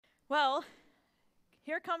Well,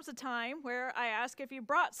 here comes a time where I ask if you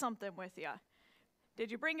brought something with you. Did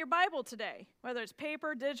you bring your Bible today? Whether it's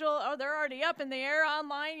paper, digital, oh, they're already up in the air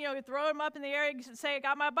online. You throw them up in the air and say, I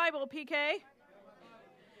got my Bible, PK.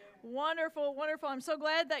 Wonderful, wonderful. I'm so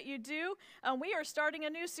glad that you do. We are starting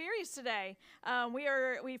a new series today.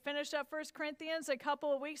 We finished up 1 Corinthians a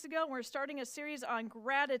couple of weeks ago. We're starting a series on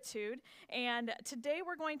gratitude. And today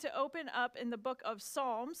we're going to open up in the book of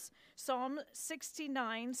Psalms, Psalm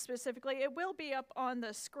 69 specifically. It will be up on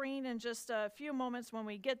the screen in just a few moments when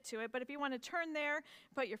we get to it. But if you want to turn there,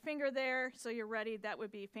 put your finger there so you're ready, that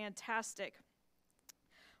would be fantastic.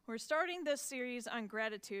 We're starting this series on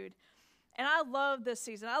gratitude. And I love this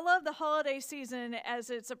season. I love the holiday season as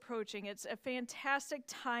it's approaching. It's a fantastic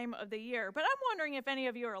time of the year. But I'm wondering if any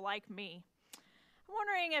of you are like me. I'm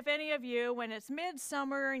wondering if any of you, when it's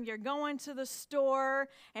midsummer and you're going to the store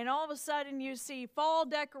and all of a sudden you see fall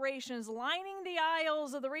decorations lining the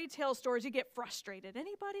aisles of the retail stores, you get frustrated.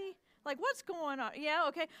 Anybody? Like, what's going on? Yeah,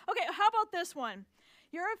 okay. Okay, how about this one?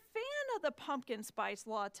 You're a fan of the pumpkin spice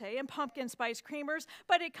latte and pumpkin spice creamers,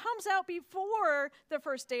 but it comes out before the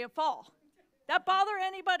first day of fall. That bother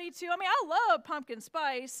anybody too? I mean, I love pumpkin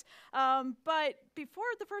spice, but before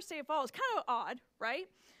the first day of fall is kind of odd, right?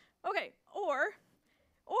 Okay,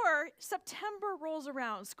 or September rolls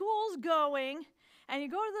around, school's going, and you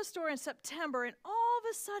go to the store in September, and all of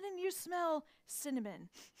a sudden you smell cinnamon.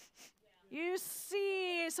 You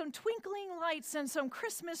see some twinkling lights and some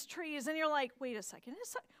Christmas trees, and you're like, wait a second,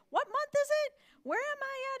 what month is it? Where am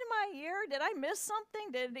I at in my year? Did I miss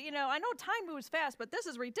something? I know time moves fast, but this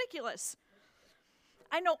is ridiculous.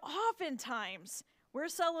 I know oftentimes we're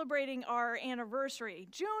celebrating our anniversary,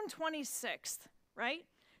 June 26th, right?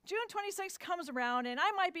 June 26th comes around, and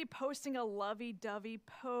I might be posting a lovey-dovey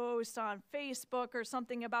post on Facebook or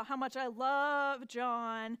something about how much I love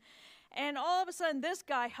John, and all of a sudden this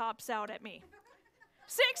guy hops out at me.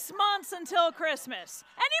 6 months until Christmas.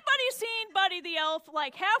 Anybody seen Buddy the Elf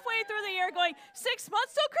like halfway through the year going, 6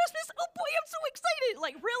 months till Christmas? Oh boy, I'm so excited.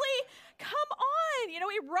 Like, really? Come on.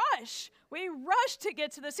 We rush to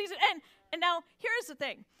get to the season. And now, here's the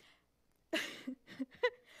thing. We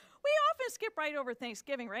often skip right over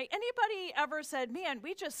Thanksgiving, right? Anybody ever said, man,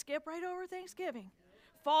 we just skip right over Thanksgiving?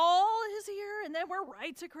 Fall is here, and then we're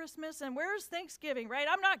right to Christmas, and where's Thanksgiving, right?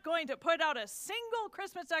 I'm not going to put out a single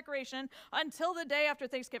Christmas decoration until the day after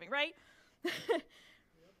Thanksgiving, right?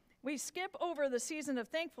 We skip over the season of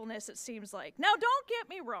thankfulness, it seems like. Now, don't get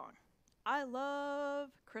me wrong. I love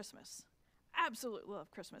Christmas. Absolutely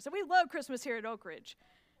love Christmas. And we love Christmas here at Oak Ridge.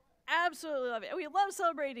 Absolutely love it. We love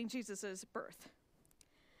celebrating Jesus' birth.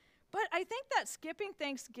 But I think that skipping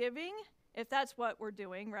Thanksgiving, if that's what we're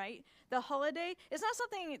doing, right? The holiday is not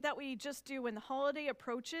something that we just do when the holiday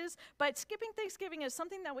approaches, but skipping Thanksgiving is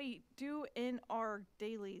something that we do in our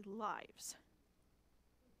daily lives.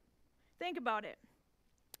 Think about it.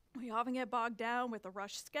 We often get bogged down with a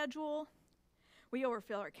rushed schedule. We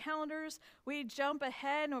overfill our calendars. We jump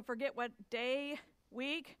ahead and forget what day,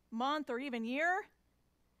 week, month, or even year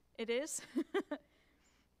it is.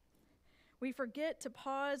 We forget to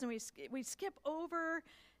pause, and we skip over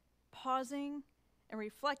pausing and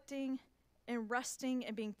reflecting and resting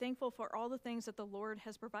and being thankful for all the things that the Lord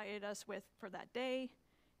has provided us with for that day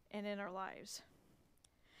and in our lives.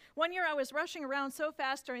 One year I was rushing around so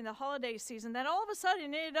fast during the holiday season that all of a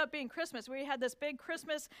sudden it ended up being Christmas. We had this big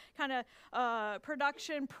Christmas kind of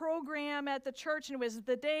production program at the church, and it was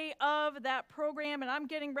the day of that program, and I'm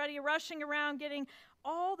getting ready, rushing around, getting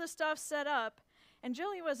all the stuff set up. And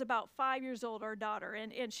Julie was about 5 years old, our daughter,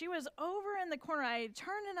 and she was over in the corner. I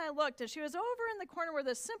turned and I looked, and she was over in the corner where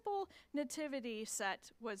the simple nativity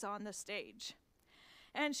set was on the stage.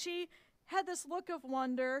 And she had this look of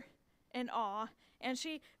wonder and awe, and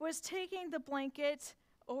she was taking the blanket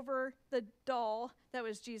over the doll that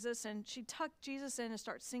was Jesus, and she tucked Jesus in and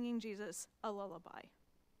started singing Jesus a lullaby.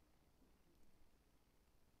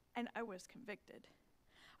 And I was convicted.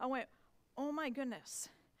 I went, oh my goodness.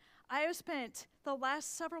 I have spent the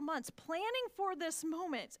last several months planning for this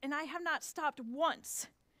moment, and I have not stopped once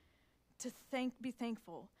to be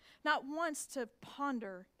thankful, not once to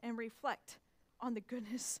ponder and reflect on the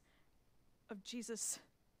goodness of Jesus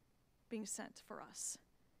being sent for us.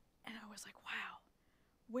 And I was like, wow,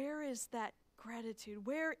 where is that gratitude?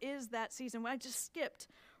 Where is that season when I just skipped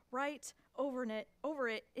right over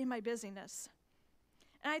it in my busyness?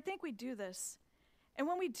 And I think we do this. And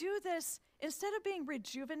when we do this, instead of being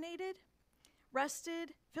rejuvenated,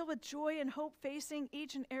 rested, filled with joy and hope facing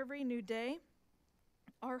each and every new day,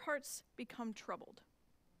 our hearts become troubled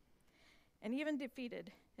and even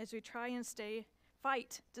defeated as we try and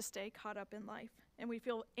fight to stay caught up in life. And we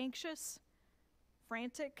feel anxious,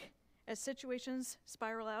 frantic, as situations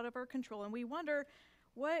spiral out of our control and we wonder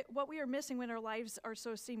what we are missing when our lives are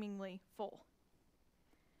so seemingly full.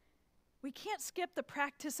 We can't skip the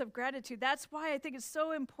practice of gratitude. That's why I think it's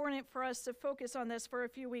so important for us to focus on this for a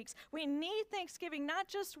few weeks. We need Thanksgiving not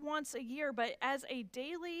just once a year, but as a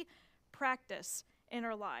daily practice in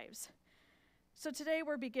our lives. So today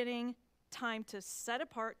we're beginning time to set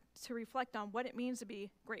apart, to reflect on what it means to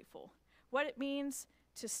be grateful, what it means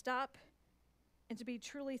to stop and to be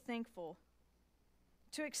truly thankful,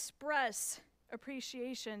 to express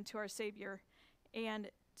appreciation to our Savior, and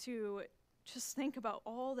to just think about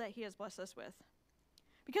all that he has blessed us with.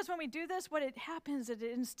 Because when we do this, what it happens is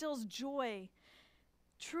it instills joy,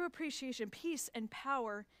 true appreciation, peace, and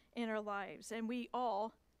power in our lives. And we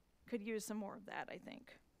all could use some more of that, I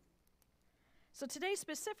think. So today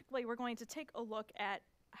specifically, we're going to take a look at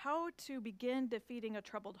how to begin defeating a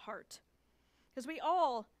troubled heart. Because we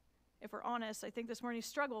all, if we're honest, I think this morning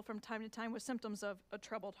struggle from time to time with symptoms of a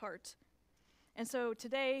troubled heart. And so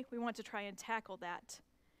today we want to try and tackle that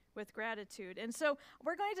with gratitude. And so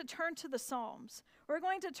we're going to turn to the Psalms. We're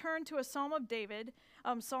going to turn to a Psalm of David,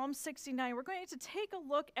 Psalm 69. We're going to take a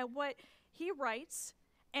look at what he writes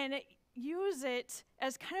and use it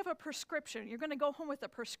as kind of a prescription. You're going to go home with a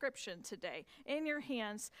prescription today in your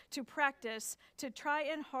hands to practice, to try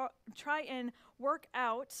and work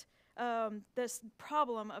out this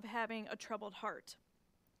problem of having a troubled heart.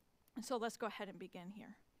 And so let's go ahead and begin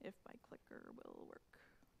here, if my clicker will work.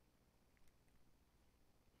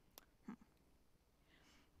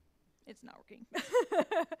 It's not working.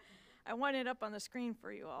 I want it up on the screen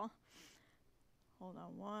for you all. Hold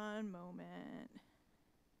on one moment.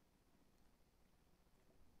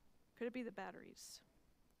 Could it be the batteries?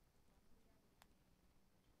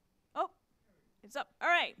 Oh, it's up. All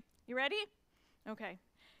right, you ready? Okay.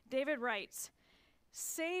 David writes,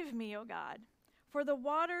 "Save me, O God, for the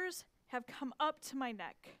waters have come up to my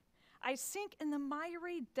neck. I sink in the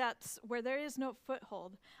miry depths where there is no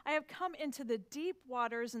foothold. I have come into the deep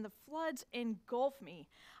waters, and the floods engulf me.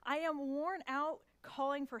 I am worn out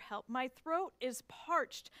calling for help. My throat is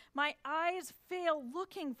parched. My eyes fail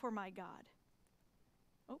looking for my God."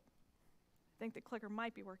 Oh, I think the clicker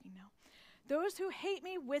might be working now. "Those who hate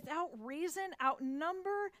me without reason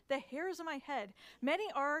outnumber the hairs of my head.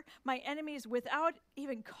 Many are my enemies without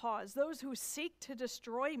even cause, those who seek to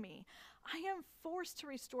destroy me. I am forced to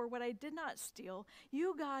restore what I did not steal.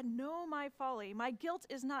 You, God, know my folly. My guilt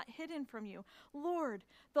is not hidden from you. Lord,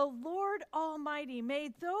 the Lord Almighty, may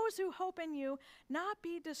those who hope in you not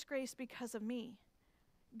be disgraced because of me.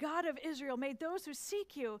 God of Israel, may those who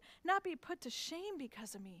seek you not be put to shame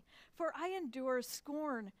because of me. For I endure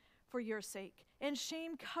scorn for your sake, and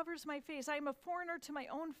shame covers my face. I am a foreigner to my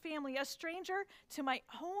own family, a stranger to my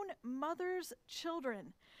own mother's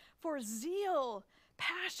children. For zeal,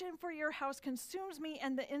 passion for your house consumes me,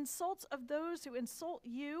 and the insults of those who insult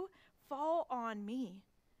you fall on me.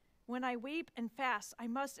 When I weep and fast, I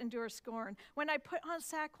must endure scorn. When I put on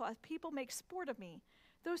sackcloth, people make sport of me.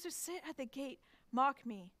 Those who sit at the gate mock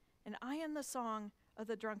me, and I am the song of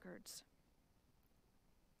the drunkards."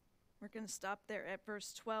 We're going to stop there at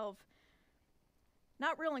verse 12.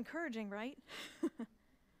 Not real encouraging, right?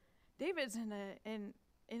 David's in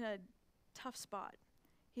a tough spot.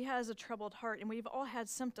 He has a troubled heart, and we've all had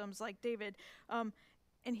symptoms like David. And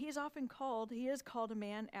he is called a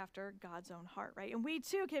man after God's own heart, right? And we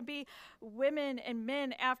too can be women and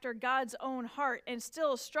men after God's own heart and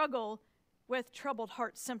still struggle with troubled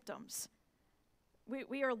heart symptoms.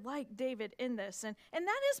 We are like David in this. And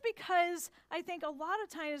that is because I think a lot of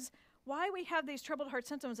times why we have these troubled heart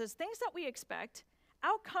symptoms is things that we expect,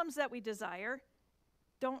 outcomes that we desire,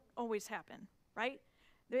 don't always happen, right?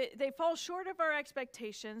 They fall short of our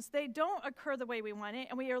expectations. They don't occur the way we want it,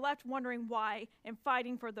 and we are left wondering why and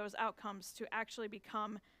fighting for those outcomes to actually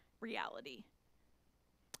become reality.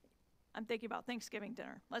 I'm thinking about Thanksgiving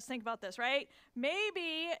dinner. Let's think about this, right?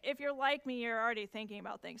 Maybe if you're like me, you're already thinking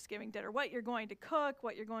about Thanksgiving dinner, what you're going to cook,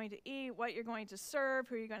 what you're going to eat, what you're going to serve,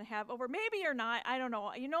 who you're going to have over. Maybe you're not. I don't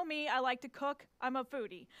know. You know me. I like to cook. I'm a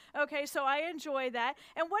foodie. Okay, so I enjoy that.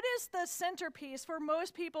 And what is the centerpiece for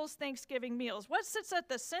most people's Thanksgiving meals? What sits at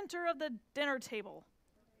the center of the dinner table?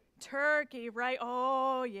 Turkey, right?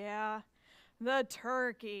 Oh, yeah, the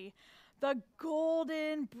turkey. The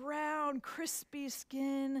golden brown crispy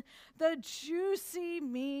skin, the juicy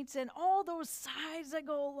meats, and all those sides that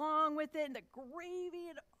go along with it, and the gravy,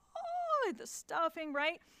 and the stuffing,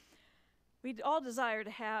 right? We all desire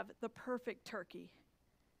to have the perfect turkey.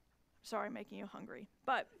 Sorry, I'm making you hungry,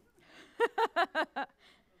 but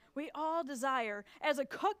we all desire, as a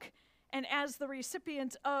cook and as the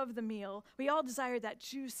recipient of the meal, we all desire that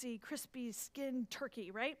juicy, crispy skin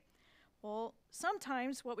turkey, right? Well,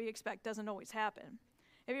 sometimes what we expect doesn't always happen.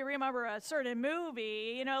 If you remember a certain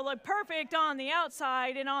movie, look perfect on the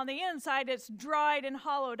outside and on the inside it's dried and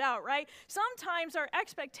hollowed out, right? Sometimes our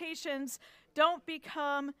expectations don't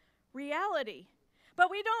become reality.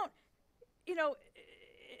 But we don't,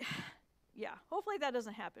 yeah, hopefully that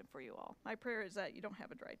doesn't happen for you all. My prayer is that you don't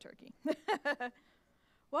have a dry turkey.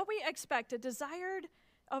 What we expect, a desired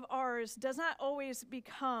of ours, does not always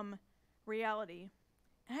become reality.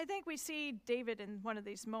 And I think we see David in one of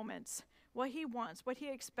these moments. What he wants, what he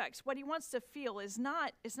expects, what he wants to feel is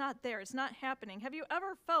not there. It's not happening. Have you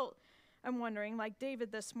ever felt, I'm wondering, like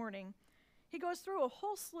David this morning? He goes through a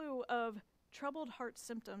whole slew of troubled heart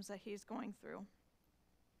symptoms that he's going through.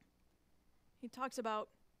 He talks about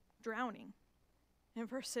drowning. In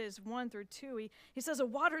verses 1 through 2, he says, the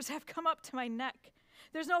waters have come up to my neck.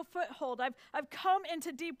 There's no foothold. I've come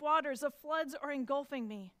into deep waters. The floods are engulfing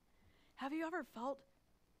me. Have you ever felt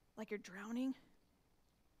like you're drowning?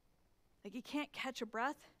 Like you can't catch a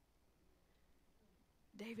breath?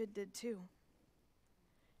 David did too.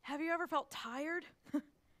 Have you ever felt tired?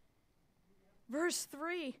 Verse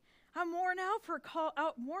 3, I'm worn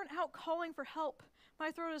out calling for help.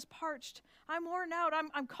 My throat is parched. I'm worn out.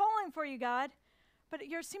 I'm calling for you, God, but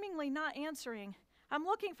you're seemingly not answering. I'm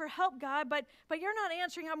looking for help, God, but you're not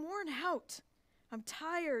answering. I'm worn out. I'm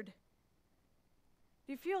tired.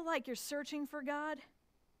 Do you feel like you're searching for God,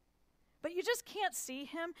 but you just can't see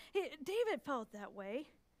him? David felt that way.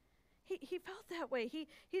 He felt that way.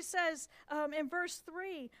 He says in verse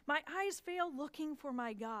 3, my eyes fail looking for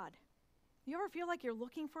my God. You ever feel like you're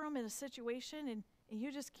looking for him in a situation and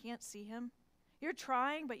you just can't see him? You're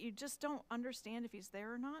trying, but you just don't understand if he's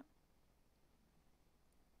there or not.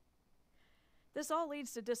 This all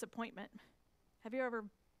leads to disappointment. Have you ever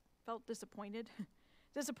felt disappointed?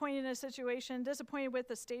 Disappointed in a situation, disappointed with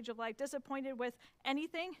the stage of life, disappointed with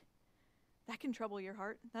anything? That can trouble your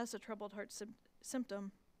heart. That's a troubled heart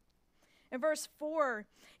symptom. In verse 4,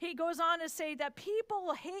 he goes on to say that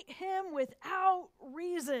people hate him without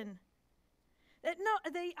reason.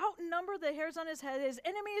 They outnumber the hairs on his head. His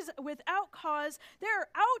enemies without cause. They're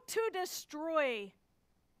out to destroy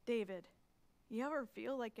David. You ever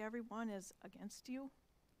feel like everyone is against you?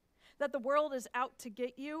 That the world is out to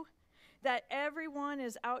get you? That everyone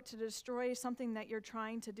is out to destroy something that you're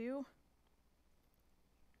trying to do?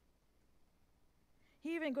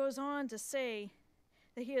 He even goes on to say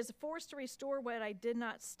that he is forced to restore what I did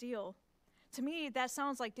not steal. To me, that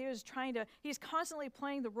sounds like David's he's constantly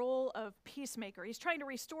playing the role of peacemaker. He's trying to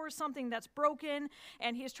restore something that's broken,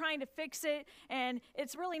 and he's trying to fix it, and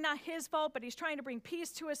it's really not his fault, but he's trying to bring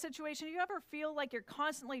peace to a situation. Do you ever feel like you're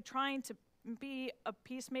constantly trying to be a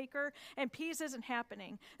peacemaker, and peace isn't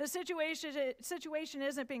happening? The situation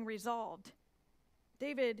isn't being resolved.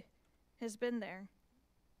 David has been there.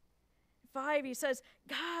 5, he says,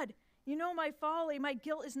 God, you know my folly. My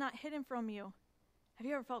guilt is not hidden from you. Have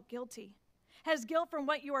you ever felt guilty? Has guilt from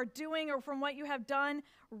what you are doing or from what you have done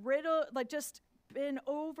just been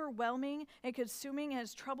overwhelming and consuming and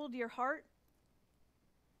has troubled your heart?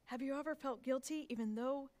 Have you ever felt guilty even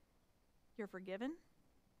though you're forgiven?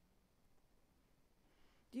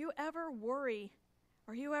 Do you ever worry?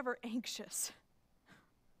 Are you ever anxious?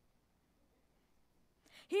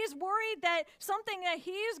 He's worried that something that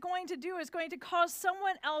he is going to do is going to cause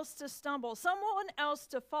someone else to stumble, someone else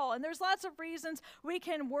to fall. And there's lots of reasons we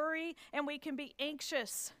can worry and we can be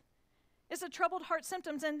anxious. It's a troubled heart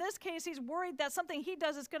symptoms. In this case, he's worried that something he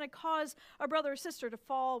does is going to cause a brother or sister to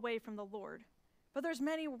fall away from the Lord. But there's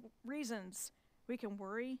many reasons we can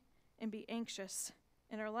worry and be anxious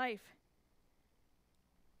in our life.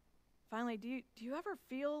 Finally, do you ever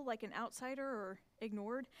feel like an outsider or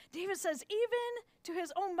ignored? David says even to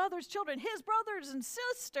his own mother's children, his brothers and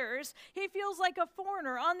sisters, he feels like a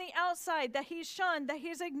foreigner on the outside, that he's shunned, that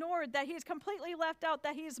he's ignored, that he's completely left out,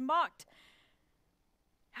 that he's mocked.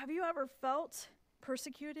 Have you ever felt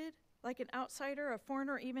persecuted like an outsider, a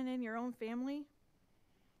foreigner, even in your own family?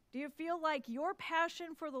 Do you feel like your passion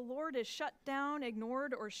for the Lord is shut down,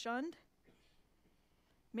 ignored, or shunned?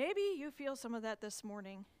 Maybe you feel some of that this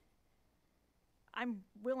morning. I'm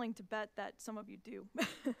willing to bet that some of you do.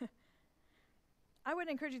 I would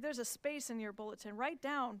encourage you, there's a space in your bulletin. Write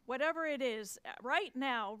down whatever it is right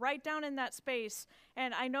now. Write down in that space.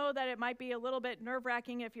 And I know that it might be a little bit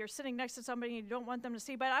nerve-wracking if you're sitting next to somebody and you don't want them to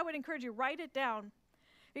see, but I would encourage you, write it down.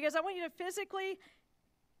 Because I want you to physically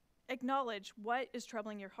acknowledge what is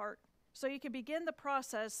troubling your heart so you can begin the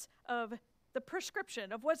process of the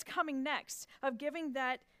prescription of what's coming next, of giving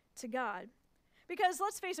that to God. Because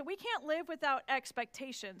let's face it, we can't live without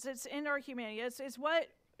expectations. It's in our humanity. It's what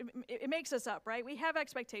it makes us up, right? We have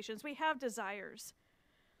expectations. We have desires.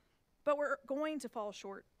 But we're going to fall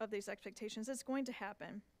short of these expectations. It's going to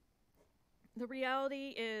happen. The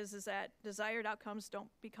reality is that desired outcomes don't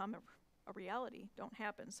become a reality, don't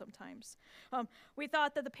happen sometimes. We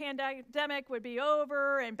thought that the pandemic would be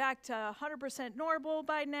over and back to 100% normal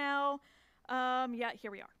by now. Yeah,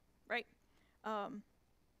 here we are, right?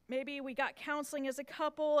 Maybe we got counseling as a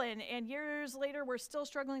couple, and years later, we're still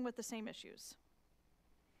struggling with the same issues.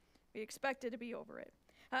 We expected to be over it.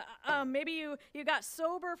 Maybe you got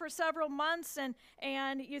sober for several months,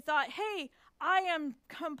 and you thought, hey, I am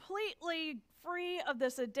completely free of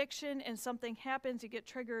this addiction, and something happens, you get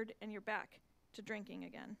triggered, and you're back to drinking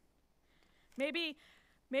again. Maybe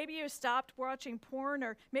you stopped watching porn,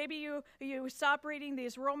 or maybe you stopped reading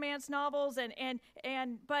these romance novels,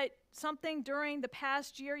 but something during the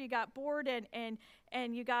past year you got bored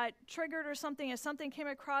and you got triggered or something, and something came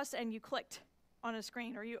across and you clicked on a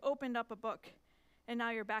screen, or you opened up a book, and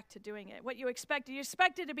now you're back to doing it. What you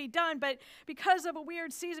expected to be done, but because of a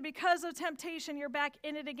weird season, because of temptation, you're back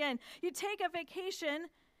in it again. You take a vacation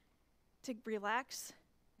to relax,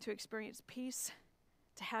 to experience peace,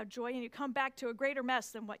 to have joy, and you come back to a greater mess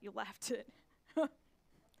than what you left it.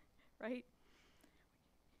 Right?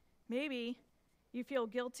 Maybe you feel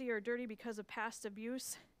guilty or dirty because of past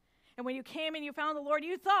abuse. And when you came and you found the Lord,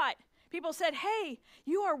 you thought, people said, hey,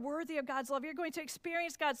 you are worthy of God's love. You're going to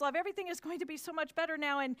experience God's love. Everything is going to be so much better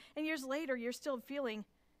now. And years later, you're still feeling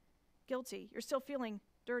guilty. You're still feeling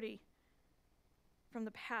dirty from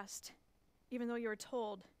the past, even though you were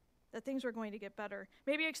told that things were going to get better.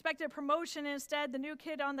 Maybe you expected a promotion, and instead the new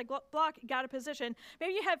kid on the block got a position.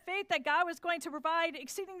 Maybe you had faith that God was going to provide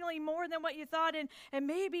exceedingly more than what you thought, and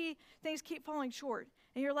maybe things keep falling short,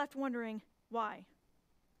 and you're left wondering why.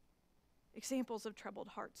 Examples of troubled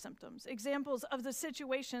heart symptoms, examples of the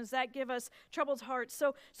situations that give us troubled hearts.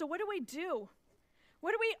 So what do we do?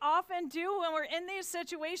 What do we often do when we're in these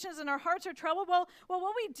situations and our hearts are troubled? Well,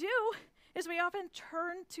 what we do is we often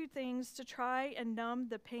turn to things to try and numb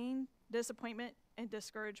the pain, disappointment, and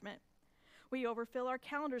discouragement. We overfill our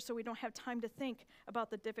calendars so we don't have time to think about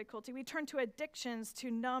the difficulty. We turn to addictions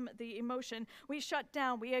to numb the emotion. We shut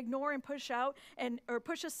down. We ignore and push out, or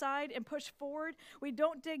push aside and push forward. We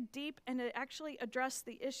don't dig deep and actually address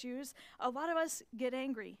the issues. A lot of us get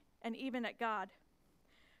angry, and even at God.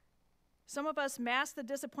 Some of us mask the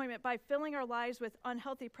disappointment by filling our lives with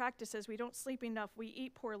unhealthy practices. We don't sleep enough. We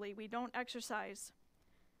eat poorly. We don't exercise.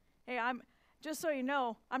 Hey, just so you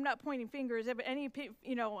know, I'm not pointing fingers. If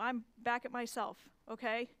I'm back at myself,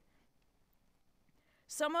 okay?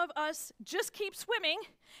 Some of us just keep swimming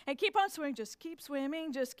and keep on swimming, just keep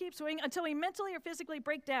swimming until we mentally or physically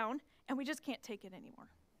break down and we just can't take it anymore.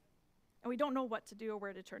 And we don't know what to do or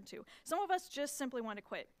where to turn to. Some of us just simply want to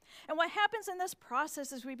quit. And what happens in this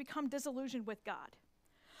process is we become disillusioned with God.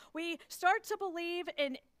 We start to believe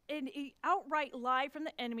in an outright lie from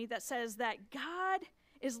the enemy that says that God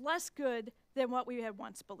is less good than what we had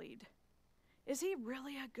once believed. Is he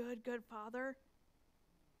really a good father?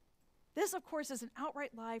 This, of course, is an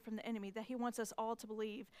outright lie from the enemy that he wants us all to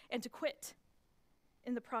believe and to quit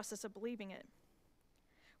in the process of believing it.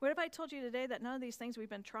 What if I told you today that none of these things we've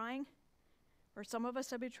been trying, or some of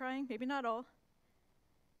us have been trying, maybe not all,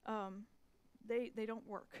 they don't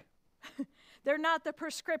work. They're not the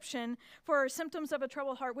prescription for symptoms of a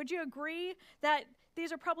troubled heart. Would you agree that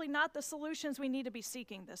these are probably not the solutions we need to be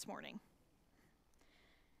seeking this morning?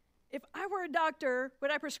 If I were a doctor,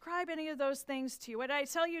 would I prescribe any of those things to you? Would I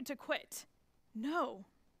tell you to quit? No,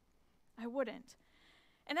 I wouldn't.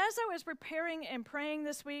 And as I was preparing and praying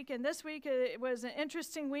this week, and this week it was an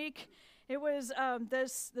interesting week. It was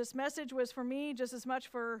this message was for me just as much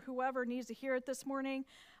for whoever needs to hear it this morning.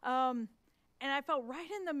 And I felt right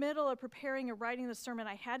in the middle of preparing and writing the sermon,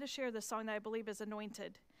 I had to share this song that I believe is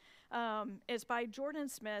anointed. It's by Jordan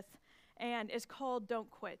Smith, and it's called Don't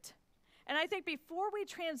Quit. And I think before we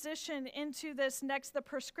transition into this next, the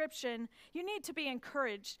prescription, you need to be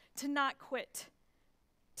encouraged to not quit,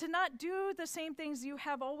 to not do the same things you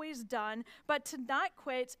have always done, but to not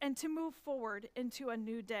quit and to move forward into a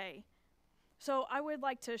new day. So I would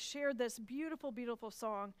like to share this beautiful, beautiful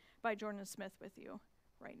song by Jordan Smith with you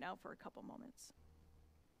right now for a couple moments.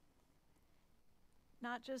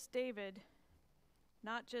 Not just David,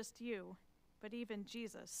 not just you, but even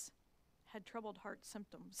Jesus had troubled heart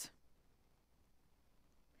symptoms.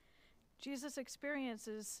 Jesus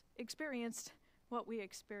experienced what we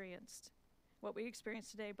experienced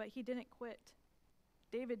today, but he didn't quit.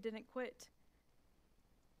 David didn't quit.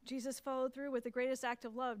 Jesus followed through with the greatest act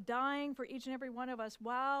of love, dying for each and every one of us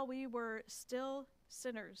while we were still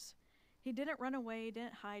sinners. He didn't run away, he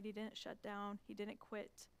didn't hide, he didn't shut down, he didn't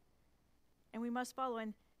quit. And we must follow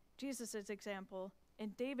in Jesus' example in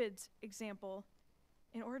David's example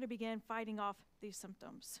in order to begin fighting off these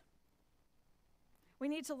symptoms. We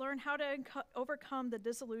need to learn how to overcome the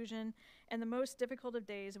disillusion and the most difficult of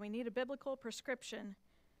days, and we need a biblical prescription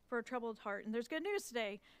for a troubled heart. And there's good news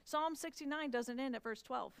today. Psalm 69 doesn't end at verse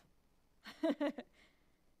 12.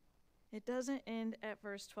 It doesn't end at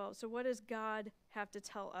verse 12. So what does God have to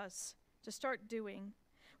tell us to start doing?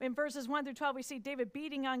 In verses 1 through 12, we see David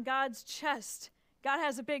beating on God's chest. God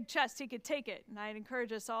has a big chest. He could take it. And I'd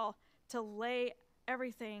encourage us all to lay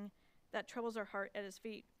everything that troubles our heart at his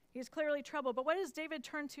feet. He's clearly troubled. But what does David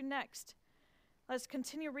turn to next? Let's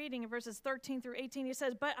continue reading in verses 13 through 18. He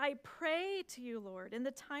says, "But I pray to you, Lord, in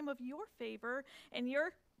the time of your favor and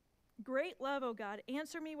your great love, O God,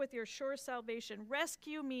 answer me with your sure salvation.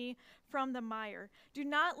 Rescue me from the mire. Do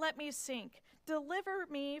not let me sink. Deliver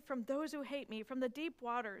me from those who hate me, from the deep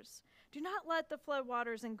waters. Do not let the flood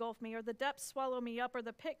waters engulf me, or the depths swallow me up, or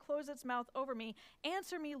the pit close its mouth over me.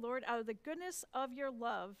 Answer me, Lord, out of the goodness of your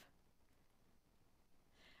love.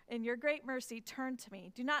 In your great mercy, turn to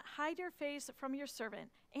me. Do not hide your face from your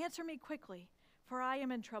servant. Answer me quickly, for I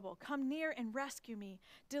am in trouble. Come near and rescue me.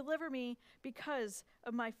 Deliver me because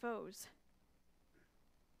of my foes."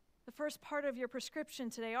 The first part of your prescription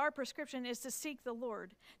today, our prescription, is to seek the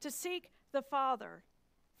Lord, to seek the Father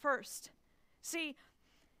first. See,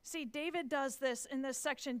 David does this in this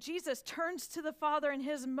section. Jesus turns to the Father in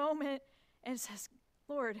his moment and says,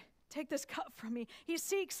 "Lord, take this cup from me." He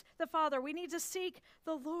seeks the Father. We need to seek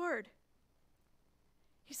the Lord.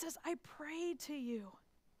 He says, "I pray to you.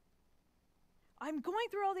 I'm going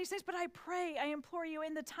through all these things, but I pray, I implore you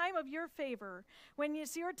in the time of your favor, when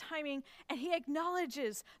it's your timing," and he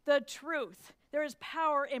acknowledges the truth. There is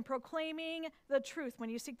power in proclaiming the truth when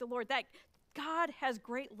you seek the Lord, that God has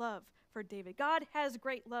great love for David. God has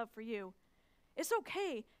great love for you. It's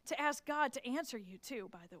okay to ask God to answer you too,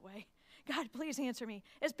 by the way. God, please answer me.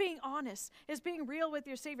 It's being honest. It's being real with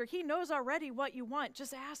your Savior. He knows already what you want.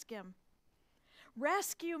 Just ask him.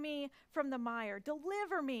 Rescue me from the mire.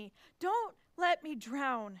 Deliver me. Don't let me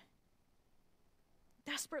drown.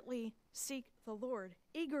 Desperately seek the Lord.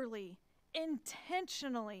 Eagerly,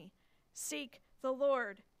 intentionally seek the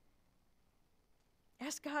Lord.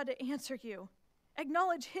 Ask God to answer you.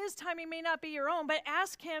 Acknowledge his timing may not be your own, but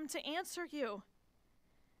ask him to answer you.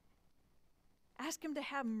 Ask him to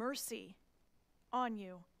have mercy on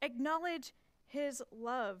you. Acknowledge his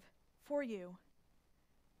love for you.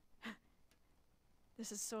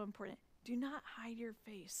 This is so important. Do not hide your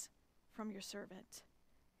face from your servant.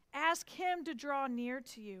 Ask him to draw near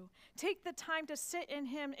to you. Take the time to sit in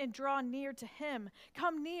him and draw near to him.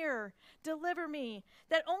 Come near. Deliver me.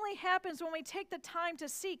 That only happens when we take the time to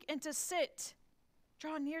seek and to sit.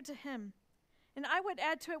 Draw near to him. And I would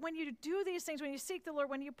add to it, when you do these things, when you seek the Lord,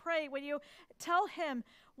 when you pray, when you tell him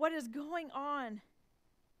what is going on,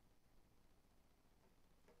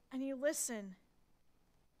 and you listen,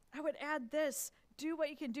 I would add this: do what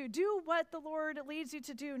you can do. Do what the Lord leads you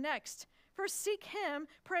to do next. First, seek him,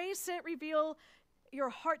 pray, sit, reveal your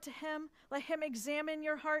heart to him. Let him examine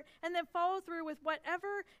your heart, and then follow through with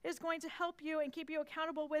whatever is going to help you and keep you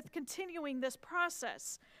accountable with continuing this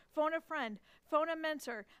process. Phone a friend, phone a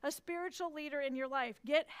mentor, a spiritual leader in your life.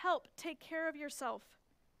 Get help. Take care of yourself.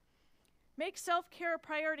 Make self-care a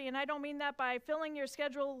priority, and I don't mean that by filling your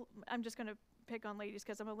schedule. I'm just going to pick on ladies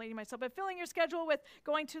because I'm a lady myself, but filling your schedule with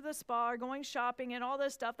going to the spa or going shopping and all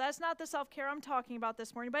this stuff. That's not the self-care I'm talking about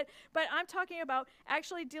this morning, but I'm talking about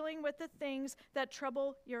actually dealing with the things that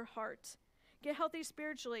trouble your heart. Get healthy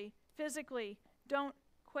spiritually, physically. Don't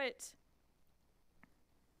quit.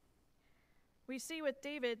 We see with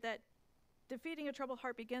David that defeating a troubled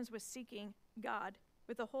heart begins with seeking God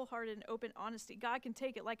with a wholehearted and open honesty. God can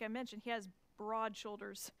take it. Like I mentioned, he has broad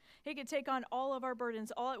shoulders. He can take on all of our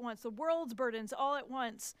burdens all at once, the world's burdens all at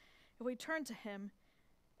once, if we turn to him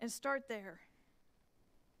and start there.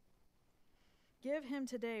 Give him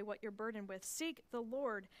today what you're burdened with. Seek the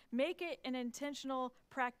Lord. Make it an intentional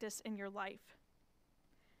practice in your life.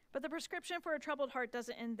 But the prescription for a troubled heart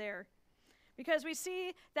doesn't end there, because we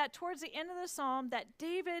see that towards the end of the psalm that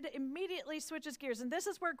David immediately switches gears, and this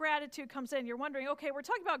is where gratitude comes in. You're wondering, okay, we're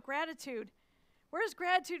talking about gratitude. Where does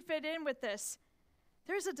gratitude fit in with this?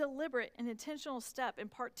 There's a deliberate and intentional step in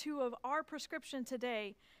part 2 of our prescription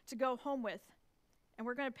today to go home with. And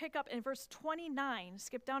we're going to pick up in verse 29,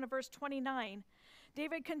 skip down to verse 29.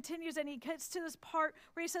 David continues, and he gets to this part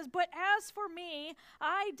where he says, "But as for me,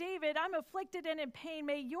 I, David, I'm afflicted and in pain.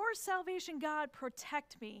 May your salvation, God,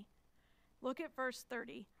 protect me." Look at verse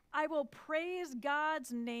 30. "I will praise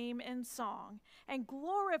God's name in song and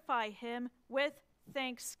glorify him with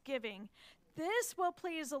thanksgiving." This will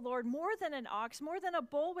please the Lord more than an ox, more than a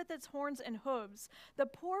bull with its horns and hooves. The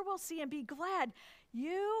poor will see and be glad.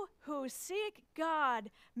 You who seek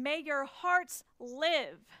God, may your hearts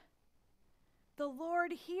live. The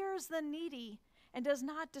Lord hears the needy and does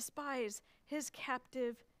not despise his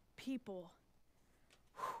captive people.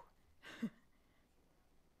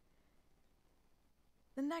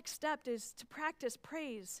 The next step is to practice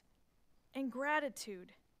praise and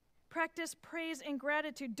gratitude. Practice praise and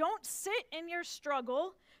gratitude. Don't sit in your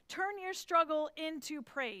struggle. Turn your struggle into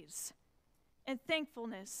praise and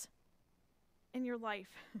thankfulness in your life.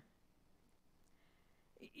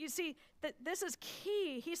 You see, that this is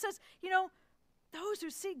key. He says, those who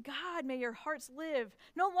seek God, may your hearts live.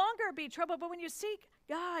 No longer be troubled, but when you seek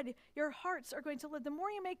God, your hearts are going to live. The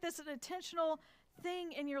more you make this an intentional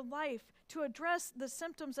thing in your life to address the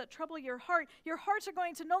symptoms that trouble your hearts are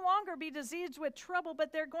going to no longer be diseased with trouble,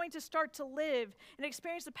 but they're going to start to live and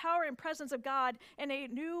experience the power and presence of God in a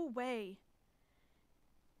new way.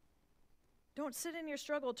 Don't sit in your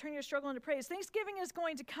struggle. Turn your struggle into praise. Thanksgiving is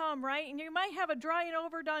going to come, right? And you might have a dry and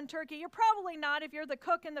overdone turkey. You're probably not, if you're the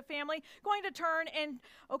cook in the family, going to turn and,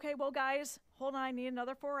 okay, well, guys, hold on. I need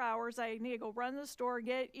another 4 hours. I need to go run to the store,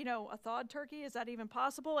 get, a thawed turkey. Is that even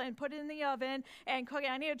possible? And put it in the oven and cook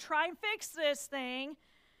it. I need to try and fix this thing.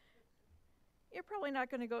 You're probably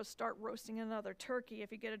not going to go start roasting another turkey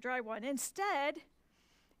if you get a dry one. Instead,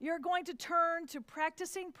 you're going to turn to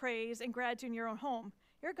practicing praise and gratitude in your own home.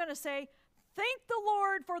 You're going to say, thank the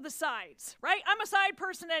Lord for the sides, right? I'm a side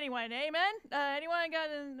person anyway, amen? Anyone got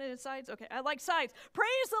any sides? Okay, I like sides.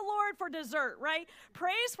 Praise the Lord for dessert, right?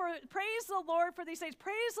 Praise the Lord for these things.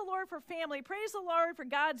 Praise the Lord for family. Praise the Lord for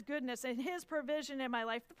God's goodness and his provision in my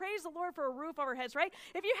life. Praise the Lord for a roof over our heads, right?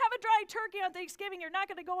 If you have a dry turkey on Thanksgiving, you're not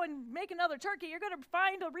going to go and make another turkey. You're going to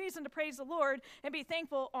find a reason to praise the Lord and be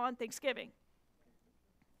thankful on Thanksgiving.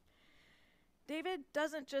 David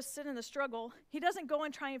doesn't just sit in the struggle. He doesn't go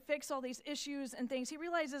and try and fix all these issues and things. He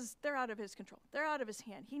realizes they're out of his control. They're out of his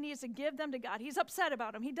hand. He needs to give them to God. He's upset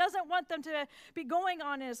about them. He doesn't want them to be going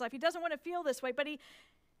on in his life. He doesn't want to feel this way, but he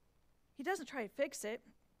doesn't try to fix it.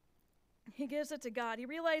 He gives it to God. He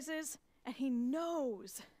realizes and he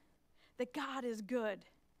knows that God is good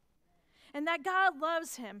and that God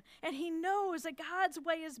loves him. And he knows that God's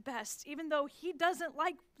way is best, even though he doesn't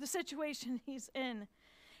like the situation he's in.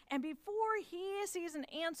 And before he sees an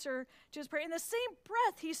answer to his prayer, in the same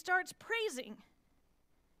breath, he starts praising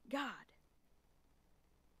God.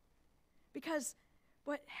 Because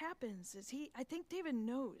what happens is I think David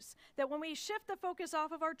knows that when we shift the focus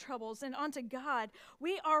off of our troubles and onto God,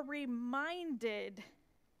 we are reminded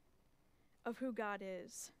of who God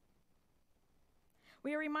is.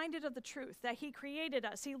 We are reminded of the truth that he created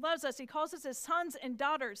us. He loves us. He calls us his sons and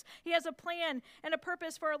daughters. He has a plan and a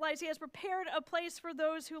purpose for our lives. He has prepared a place for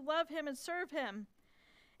those who love him and serve him.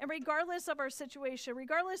 And regardless of our situation,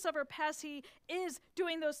 regardless of our past, he is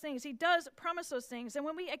doing those things. He does promise those things. And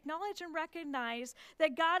when we acknowledge and recognize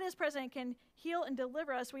that God is present and can heal and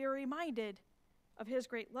deliver us, we are reminded of his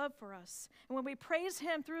great love for us. And when we praise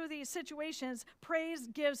him through these situations, praise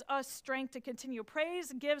gives us strength to continue.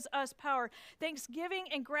 Praise gives us power. Thanksgiving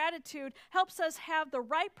and gratitude helps us have the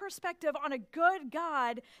right perspective on a good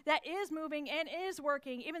God that is moving and is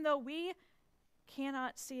working, even though we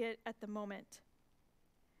cannot see it at the moment.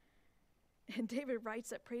 And David writes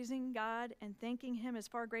that praising God and thanking him is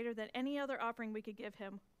far greater than any other offering we could give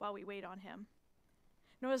him while we wait on him.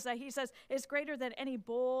 Notice that he says it's greater than any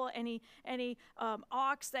bull, any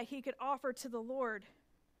ox that he could offer to the Lord.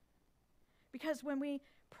 Because when we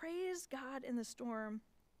praise God in the storm,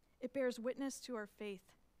 it bears witness to our faith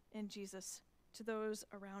in Jesus to those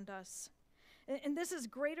around us. And this is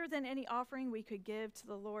greater than any offering we could give to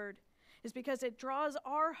the Lord, is because it draws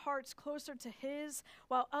our hearts closer to his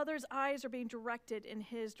while others' eyes are being directed in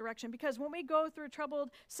his direction. Because when we go through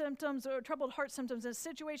troubled symptoms or troubled heart symptoms and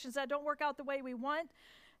situations that don't work out the way we want,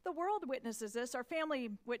 the world witnesses this, our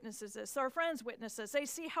family witnesses this, our friends witness this. They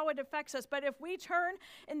see how it affects us. But if we turn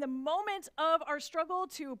in the moment of our struggle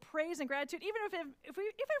to praise and gratitude, even if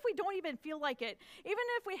we don't even feel like it, even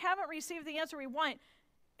if we haven't received the answer we want,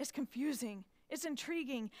 it's confusing. It's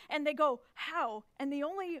intriguing. And they go, how? And the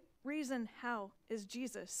only reason how is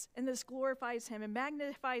Jesus. And this glorifies him and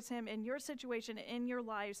magnifies him in your situation, in your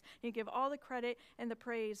lives. And you give all the credit and the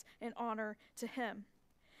praise and honor to him.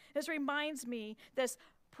 This reminds me, this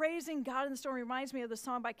praising God in the storm reminds me of the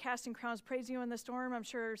song by Casting Crowns, Praising You in the Storm. I'm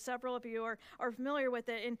sure several of you are familiar with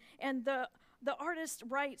it. And the artist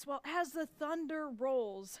writes, well, as the thunder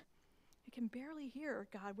rolls, I can barely hear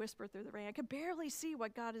God whisper through the rain. I can barely see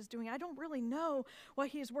what God is doing. I don't really know what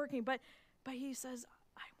he's working, but he says,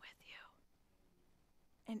 I'm with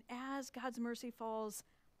And as God's mercy falls,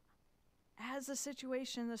 as the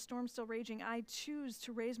situation, the storm's still raging, I choose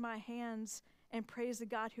to raise my hands and praise the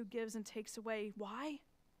God who gives and takes away. Why?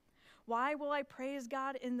 Why will I praise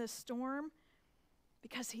God in the storm?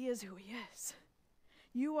 Because he is who he is.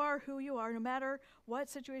 You are who you are, no matter what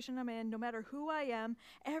situation I'm in, no matter who I am.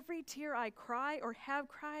 Every tear I cry or have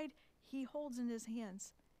cried, he holds in his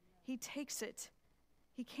hands. He takes it.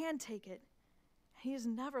 He can take it. He has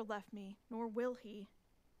never left me, nor will he.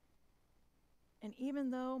 And even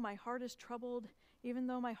though my heart is troubled, even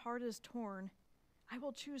though my heart is torn, I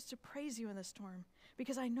will choose to praise you in the storm,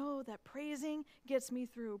 because I know that praising gets me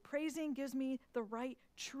through. Praising gives me the right,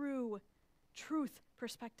 truth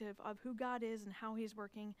perspective of who God is and how he's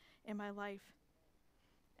working in my life.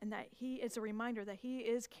 And that it's a reminder that he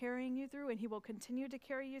is carrying you through and he will continue to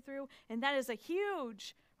carry you through. And that is a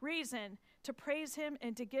huge reason to praise him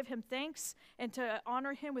and to give him thanks and to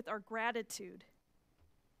honor him with our gratitude.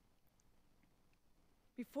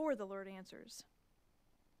 Before the Lord answers,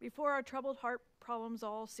 before our troubled heart problems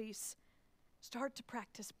all cease, start to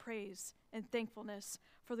practice praise and thankfulness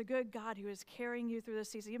for the good God who is carrying you through this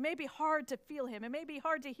season. It may be hard to feel him. It may be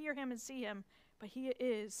hard to hear him and see him, but he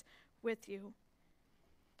is with you.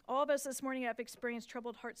 All of us this morning have experienced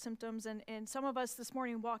troubled heart symptoms, and some of us this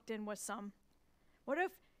morning walked in with some. What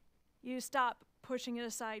if you stop pushing it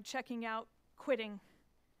aside, checking out, quitting,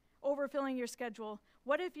 overfilling your schedule?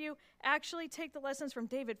 What if you actually take the lessons from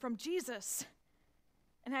David, from Jesus,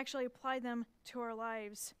 and actually apply them to our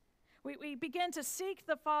lives? We begin to seek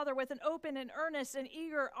the Father with an open and earnest and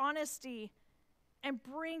eager honesty and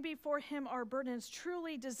bring before him our burdens,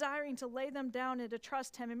 truly desiring to lay them down and to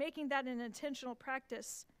trust him and making that an intentional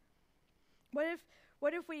practice.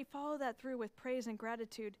 What if we follow that through with praise and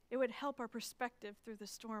gratitude? It would help our perspective through the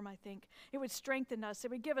storm, I think. It would strengthen us. It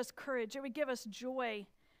would give us courage. It would give us joy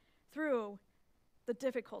through the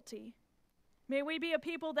difficulty. May we be a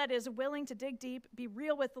people that is willing to dig deep, be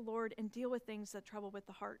real with the Lord, and deal with things that trouble with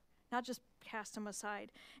the heart, not just cast them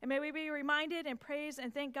aside. And may we be reminded and praise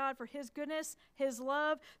and thank God for his goodness, his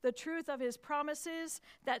love, the truth of his promises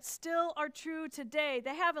that still are true today.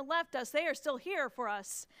 They haven't left us. They are still here for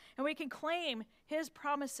us. And we can claim his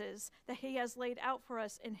promises that he has laid out for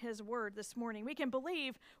us in his word this morning. We can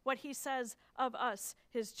believe what he says of us,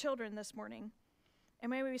 his children, this morning. And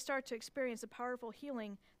may we start to experience the powerful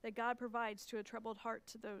healing that God provides to a troubled heart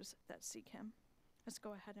to those that seek him. Let's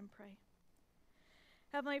go ahead and pray.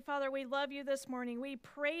 Heavenly Father, we love you this morning. We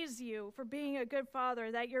praise you for being a good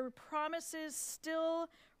Father, that your promises still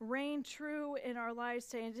reign true in our lives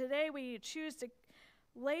today. And today we choose to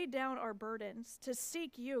lay down our burdens, to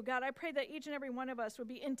seek you. God, I pray that each and every one of us would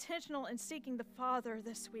be intentional in seeking the Father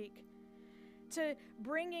this week, to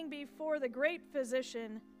bringing before the great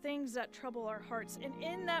physician things that trouble our hearts. And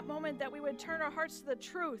in that moment that we would turn our hearts to the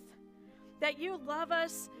truth, that you love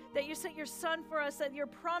us, that you sent your son for us, that your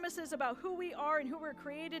promises about who we are and who we're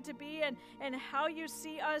created to be and how you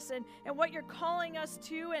see us and what you're calling us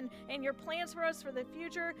to and your plans for us for the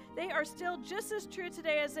future, they are still just as true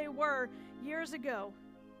today as they were years ago.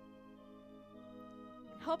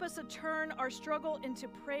 Help us to turn our struggle into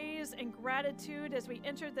praise and gratitude as we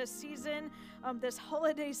enter this season, this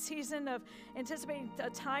holiday season of anticipating a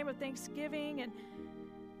time of Thanksgiving. And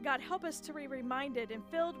God, help us to be reminded and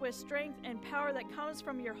filled with strength and power that comes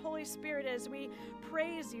from your Holy Spirit as we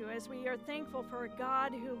praise you, as we are thankful for a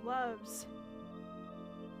God who loves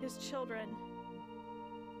his children.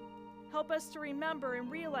 Help us to remember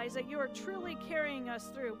and realize that you are truly carrying us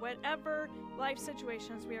through whatever life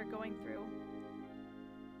situations we are going through.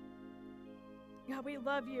 God, we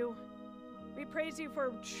love you. We praise you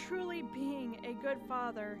for truly being a good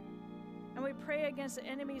Father. And we pray against the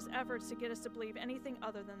enemy's efforts to get us to believe anything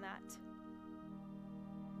other than that.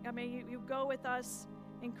 God, may you go with us,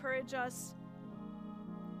 encourage us,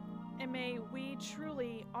 and may we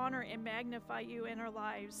truly honor and magnify you in our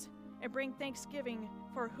lives and bring thanksgiving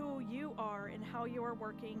for who you are and how you are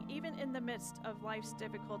working, even in the midst of life's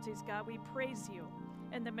difficulties. God, we praise you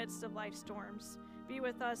in the midst of life's storms. Be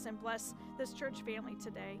with us and bless this church family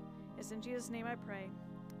today. It's in Jesus' name I pray.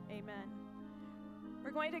 Amen.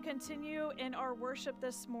 We're going to continue in our worship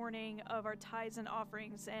this morning of our tithes and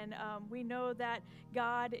offerings. And we know that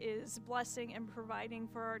God is blessing and providing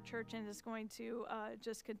for our church and is going to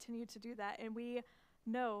just continue to do that. And we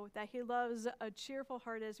know that he loves a cheerful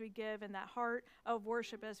heart as we give and that heart of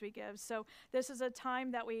worship as we give. So this is a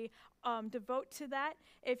time that we devote to that.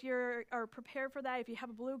 If you're are prepared for that, if you have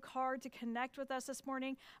a blue card to connect with us this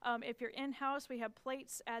morning, if you're in-house, we have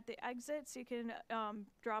plates at the exits. You can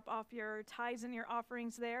drop off your tithes and your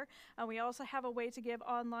offerings there. We also have a way to give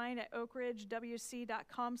online at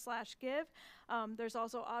oakridgewc.com/give. There's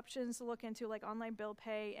also options to look into like online bill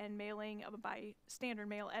pay and mailing by standard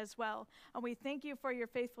mail as well. And we thank you for your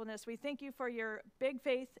faithfulness. We thank you for your big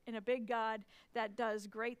faith in a big God that does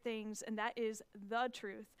great things, and that is the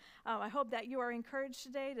truth. I hope that you are encouraged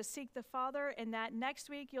today to seek the Father, and that next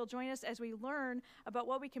week you'll join us as we learn about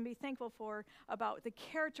what we can be thankful for, about the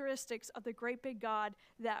characteristics of the great big God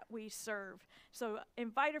that we serve. So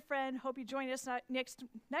invite a friend. Hope you join us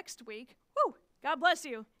next week. Woo! God bless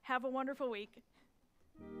you. Have a wonderful week.